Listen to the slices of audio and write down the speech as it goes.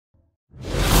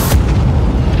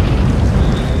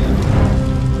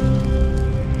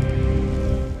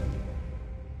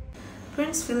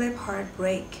Prince Philip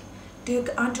heartbreak. Duke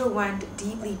underwent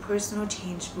deeply personal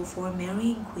change before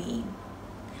marrying Queen.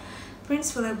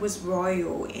 Prince Philip was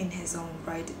royal in his own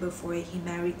right before he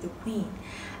married the Queen.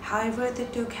 However, the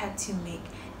Duke had to make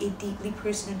a deeply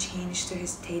personal change to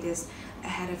his status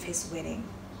ahead of his wedding.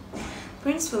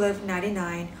 Prince Philip,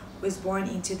 99, was born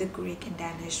into the Greek and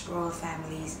Danish royal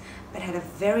families, but had a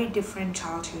very different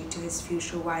childhood to his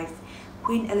future wife,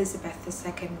 Queen Elizabeth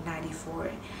II,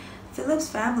 94. Philip's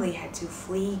family had to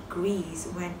flee Greece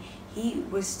when he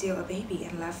was still a baby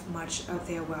and left much of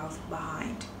their wealth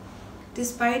behind.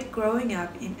 Despite growing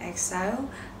up in exile,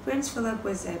 Prince Philip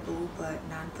was a blue blood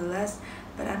nonetheless,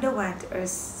 but underwent a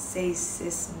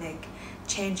seismic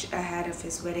change ahead of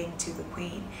his wedding to the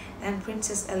Queen, then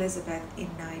Princess Elizabeth, in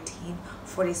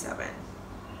 1947.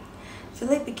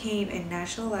 Philip became a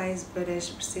naturalized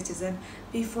British citizen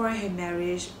before he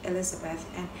married Elizabeth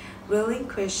and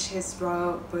relinquished his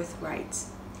royal birthright.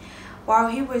 While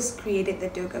he was created the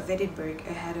Duke of Edinburgh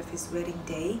ahead of his wedding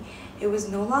day, he was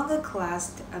no longer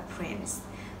classed a prince.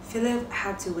 Philip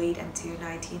had to wait until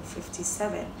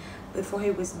 1957 before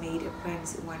he was made a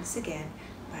prince once again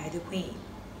by the Queen.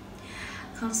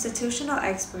 Constitutional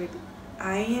expert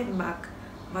Ian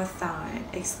McMahon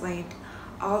explained,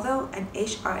 although an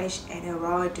HRH and a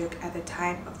royal duke at the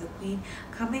time of the Queen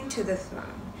coming to the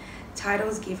throne,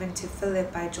 titles given to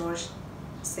Philip by George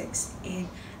VI in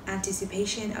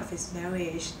anticipation of his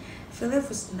marriage, Philip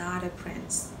was not a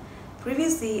prince.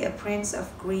 Previously a prince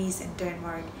of Greece and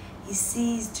Denmark, he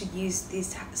ceased to use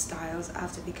these styles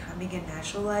after becoming a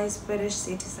naturalized British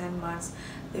citizen months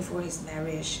before his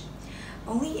marriage.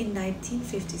 Only in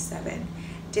 1957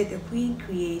 did the Queen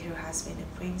create her husband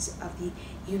a prince of the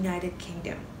United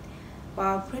Kingdom.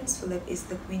 While Prince Philip is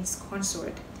the Queen's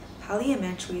consort,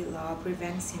 parliamentary law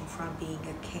prevents him from being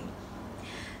a king.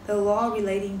 The law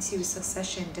relating to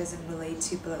succession doesn't relate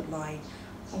to bloodline,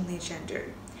 only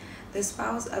gender. The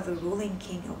spouse of a ruling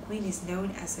king or queen is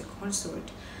known as a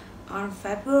consort. On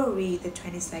February the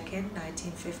 22nd,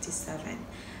 1957,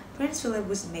 Prince Philip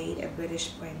was made a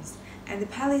British prince, and the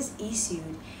palace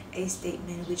issued a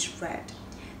statement which read,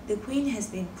 "The Queen has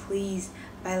been pleased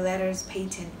by letters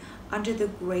patent under the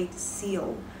Great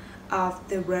Seal of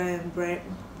the realm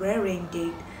bearing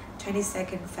date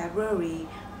 22nd February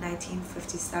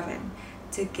 1957,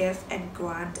 to give and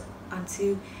grant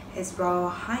unto His Royal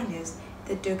Highness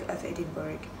the Duke of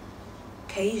Edinburgh,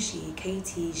 KTGBE,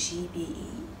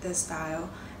 the style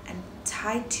and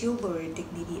titular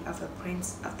dignity of a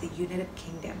Prince of the United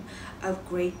Kingdom of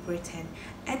Great Britain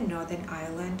and Northern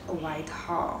Ireland,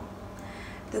 Whitehall.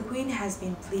 The Queen has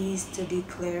been pleased to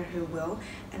declare her will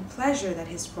and pleasure that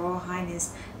His Royal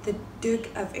Highness the Duke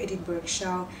of Edinburgh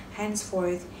shall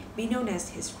henceforth be known as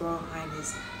His Royal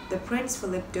Highness the Prince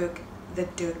Philip Duke, the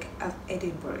Duke of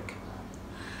Edinburgh."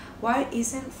 Why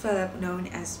isn't Philip known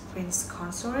as Prince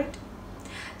Consort?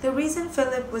 The reason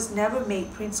Philip was never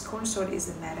made Prince Consort is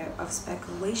a matter of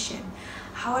speculation.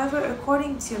 However,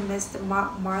 according to Mr.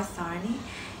 Marthani,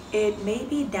 it may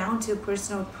be down to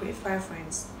personal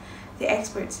preference. The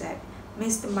expert said.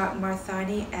 Mr.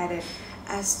 Marthani added,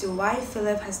 as to why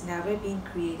Philip has never been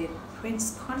created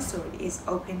Prince Consort is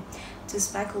open to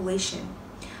speculation.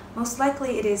 Most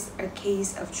likely it is a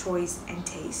case of choice and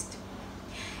taste.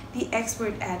 The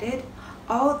expert added,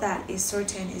 all that is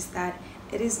certain is that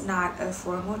it is not a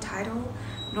formal title,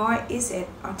 nor is it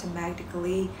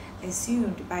automatically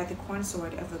assumed by the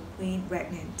consort of a queen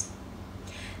regnant.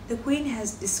 The Queen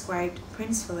has described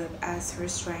Prince Philip as her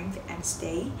strength and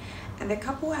stay, and the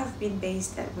couple have been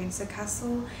based at Windsor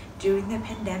Castle during the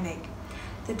pandemic.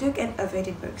 The Duke of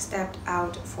Edinburgh stepped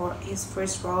out for his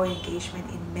first royal engagement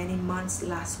in many months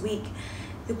last week.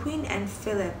 The Queen and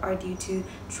Philip are due to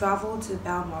travel to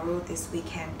Balmoral this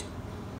weekend.